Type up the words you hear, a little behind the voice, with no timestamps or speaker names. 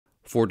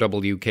For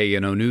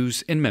WKNO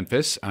News in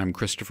Memphis, I'm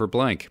Christopher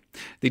Blank.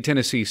 The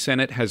Tennessee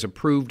Senate has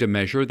approved a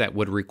measure that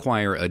would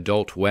require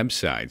adult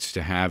websites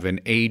to have an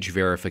age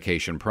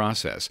verification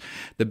process.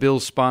 The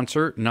bill's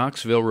sponsor,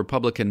 Knoxville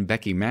Republican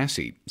Becky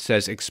Massey,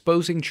 says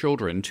exposing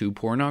children to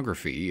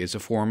pornography is a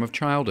form of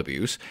child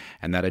abuse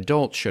and that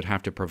adults should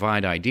have to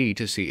provide ID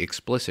to see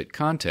explicit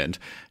content,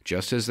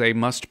 just as they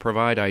must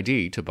provide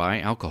ID to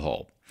buy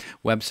alcohol.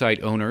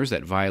 Website owners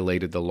that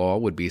violated the law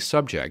would be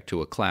subject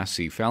to a Class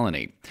C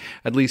felony.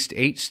 At least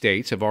 8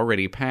 states have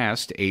already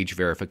passed age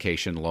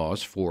verification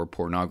laws for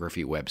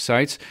pornography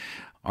websites.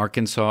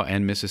 Arkansas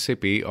and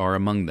Mississippi are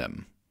among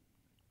them.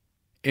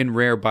 In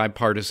rare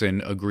bipartisan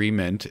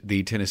agreement,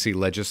 the Tennessee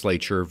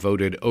legislature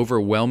voted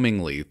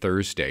overwhelmingly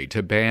Thursday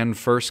to ban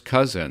first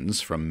cousins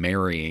from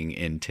marrying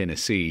in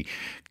Tennessee.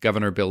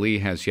 Governor Bill Lee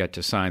has yet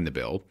to sign the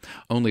bill.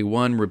 Only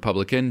one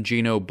Republican,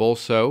 Gino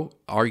Bolso,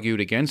 argued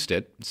against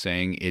it,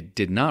 saying it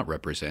did not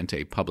represent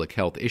a public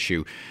health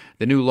issue.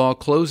 The new law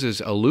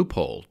closes a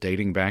loophole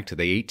dating back to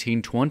the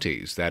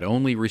 1820s that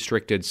only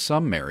restricted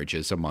some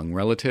marriages among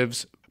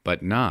relatives,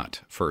 but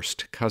not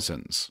first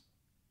cousins.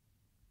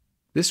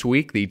 This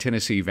week, the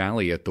Tennessee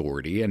Valley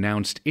Authority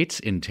announced its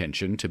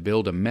intention to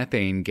build a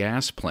methane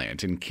gas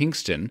plant in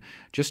Kingston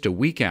just a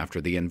week after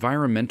the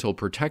Environmental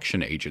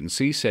Protection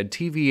Agency said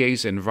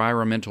TVA's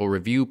environmental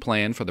review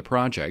plan for the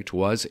project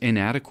was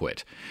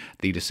inadequate.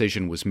 The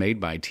decision was made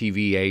by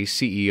TVA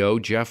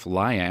CEO Jeff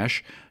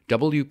Lyash.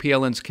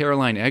 WPLN's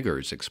Caroline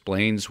Eggers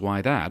explains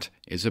why that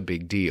is a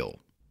big deal.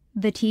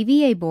 The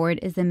TVA board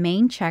is the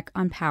main check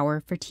on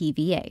power for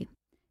TVA,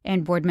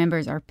 and board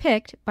members are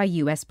picked by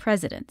U.S.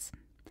 presidents.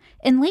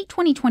 In late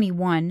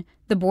 2021,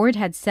 the board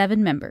had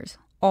 7 members,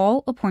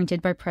 all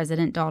appointed by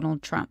President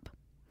Donald Trump.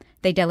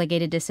 They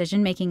delegated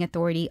decision-making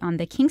authority on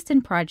the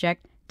Kingston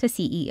project to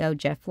CEO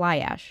Jeff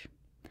Lyash.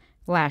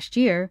 Last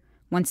year,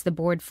 once the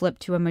board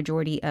flipped to a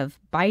majority of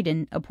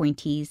Biden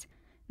appointees,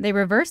 they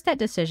reversed that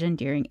decision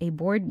during a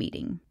board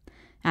meeting.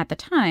 At the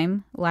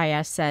time,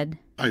 Lyash said,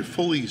 "I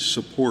fully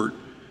support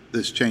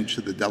this change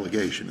to the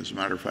delegation. As a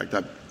matter of fact,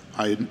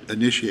 I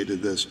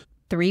initiated this."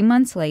 3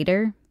 months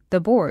later, the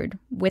board,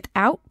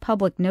 without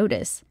public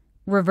notice,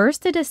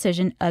 reversed the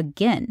decision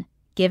again,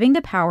 giving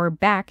the power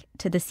back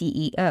to the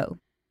CEO.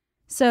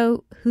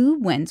 So, who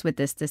wins with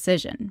this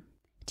decision?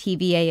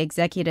 TVA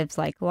executives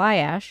like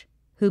Lyash,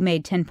 who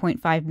made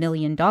 $10.5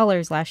 million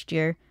last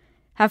year,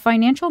 have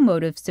financial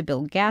motives to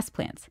build gas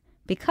plants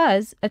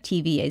because of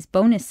TVA's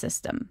bonus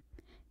system.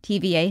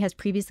 TVA has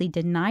previously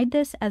denied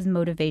this as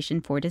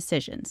motivation for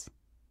decisions.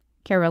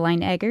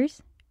 Caroline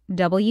Eggers,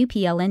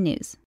 WPLN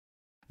News.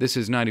 This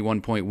is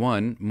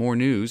 91.1. More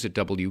news at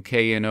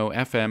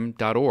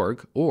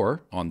WKNOFM.org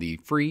or on the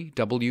free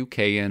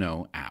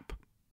WKNO app.